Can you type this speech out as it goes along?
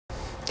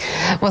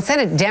Well,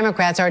 Senate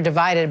Democrats are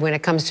divided when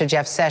it comes to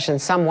Jeff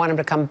Sessions. Some want him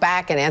to come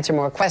back and answer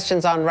more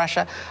questions on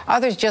Russia.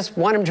 Others just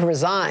want him to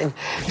resign.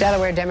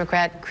 Delaware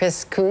Democrat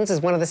Coons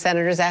is one of the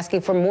senators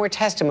asking for more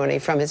testimony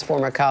from his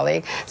former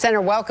colleague.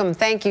 Senator, welcome.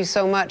 Thank you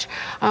so much.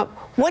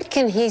 What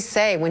can he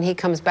say when he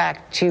comes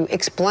back to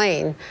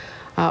explain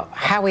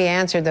how he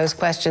answered those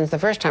questions the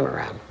first time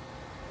around?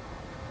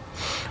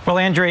 Well,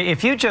 Andrea,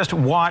 if you just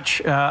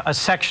watch a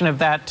section of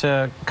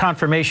that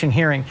confirmation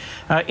hearing,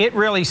 it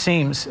really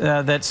seems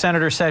that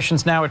Senator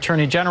Sessions, now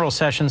Attorney General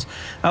Sessions,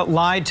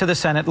 lied to the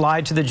Senate,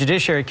 lied to the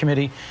Judiciary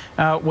Committee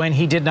when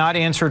he did not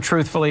answer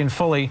truthfully and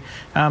fully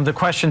the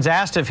questions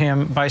asked of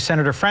him by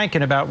Senator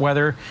Franken about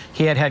whether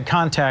he had had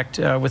contact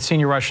with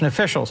senior Russian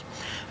officials.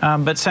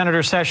 But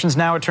Senator Sessions,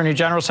 now Attorney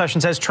General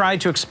Sessions, has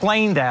tried to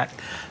explain that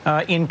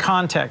in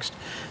context.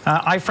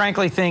 I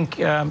frankly think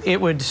it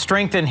would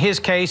strengthen his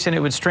case and it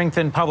would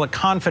strengthen public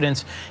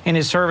confidence in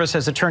his service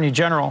as Attorney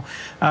General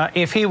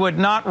if he would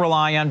not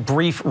rely on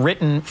brief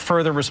written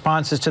further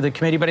responses to the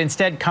committee, but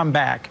instead come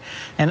back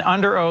and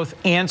under oath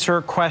answer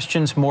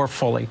questions more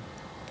fully.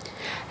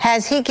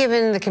 Has he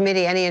given the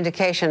committee any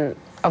indication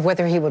of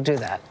whether he will do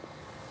that?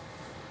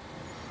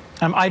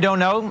 I don't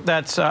know.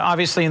 That's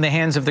obviously in the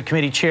hands of the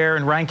committee chair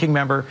and ranking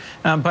member.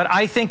 But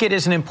I think it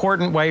is an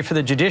important way for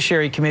the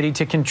Judiciary Committee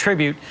to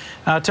contribute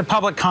to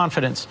public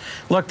confidence.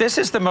 Look, this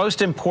is the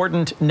most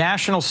important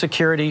national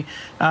security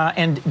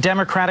and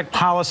democratic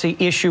policy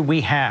issue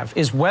we have,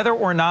 is whether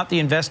or not the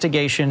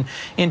investigation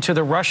into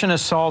the Russian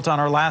assault on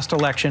our last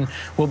election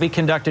will be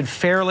conducted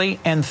fairly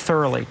and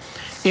thoroughly.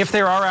 If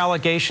there are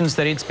allegations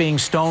that it's being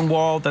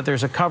stonewalled, that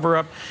there's a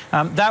cover-up,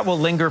 that will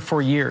linger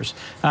for years.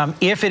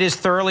 If it is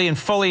thoroughly and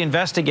fully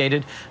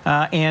investigated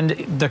and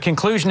the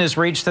conclusion is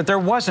reached that there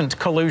wasn't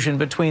collusion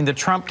between the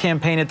Trump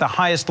campaign at the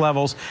highest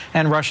levels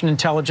and Russian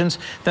intelligence,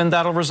 then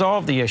that'll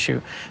resolve the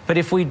issue. But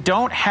if we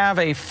don't have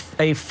a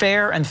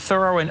fair and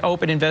thorough and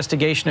open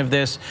investigation of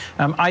this,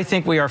 I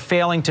think we are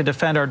failing to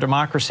defend our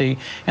democracy.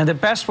 And the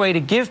best way to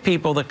give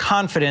people the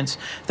confidence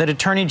that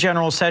Attorney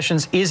General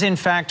Sessions is in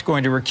fact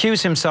going to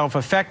recuse himself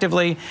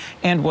effectively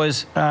and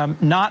was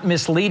not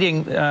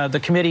misleading the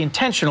committee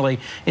intentionally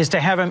is to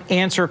have him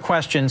answer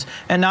questions,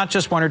 and not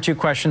just one or two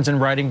questions in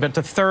writing, but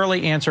to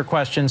thoroughly answer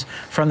questions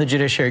from the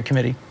Judiciary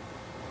Committee.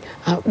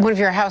 One of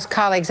your House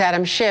colleagues,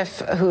 Adam Schiff,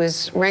 who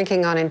is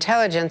ranking on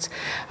intelligence,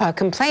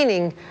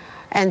 complaining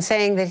and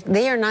saying that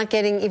they are not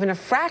getting even a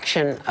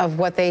fraction of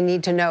what they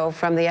need to know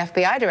from the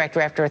FBI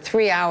director after a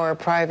 3-hour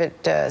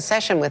private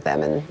session with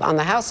them on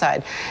the House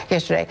side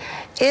yesterday.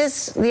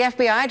 Is the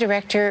FBI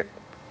director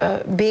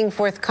being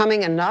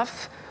forthcoming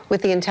enough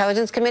with the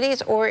intelligence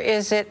committees, or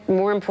is it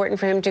more important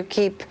for him to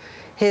keep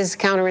his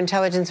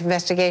counterintelligence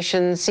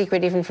investigation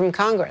secret even from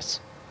Congress?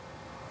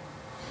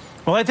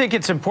 Well, I think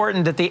it's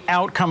important that the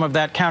outcome of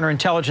that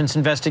counterintelligence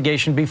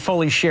investigation be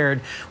fully shared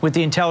with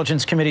the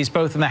intelligence committees,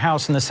 both in the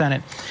House and the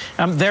Senate.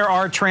 There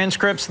are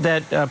transcripts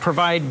that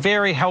provide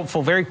very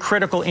helpful, very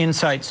critical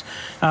insights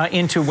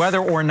into whether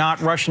or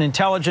not Russian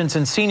intelligence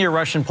and senior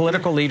Russian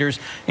political leaders,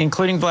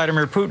 including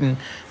Vladimir Putin,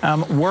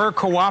 were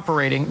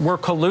cooperating, were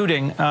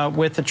colluding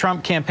with the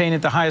Trump campaign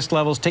at the highest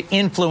levels to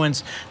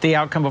influence the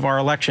outcome of our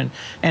election.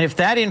 And if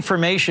that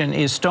information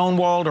is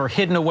stonewalled or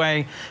hidden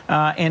away,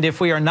 and if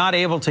we are not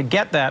able to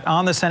get that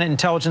on the Senate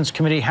Intelligence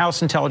Committee,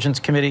 House Intelligence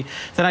Committee,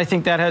 then I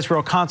think that has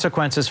real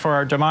consequences for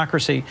our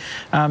democracy.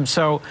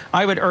 So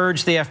I would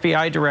urge the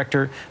FBI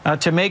director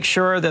to make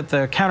sure that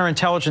the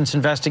counterintelligence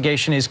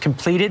investigation is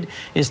completed,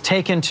 is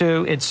taken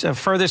to its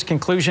furthest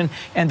conclusion,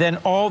 and then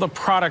all the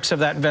products of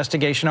that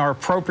investigation are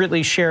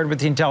appropriately shared with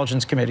the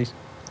intelligence committees.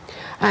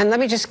 And let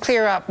me just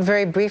clear up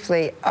very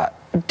briefly.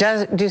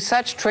 Do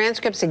such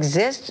transcripts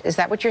exist? Is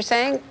that what you're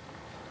saying?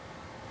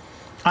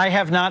 I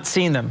have not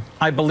seen them.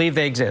 I believe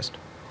they exist.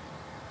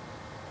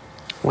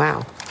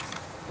 Wow.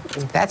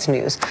 That's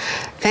news.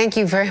 Thank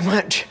you very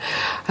much.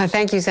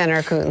 Thank you,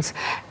 Senator Coons.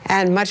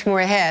 And much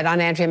more ahead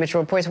on Andrea Mitchell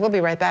Reports. We'll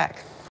be right back.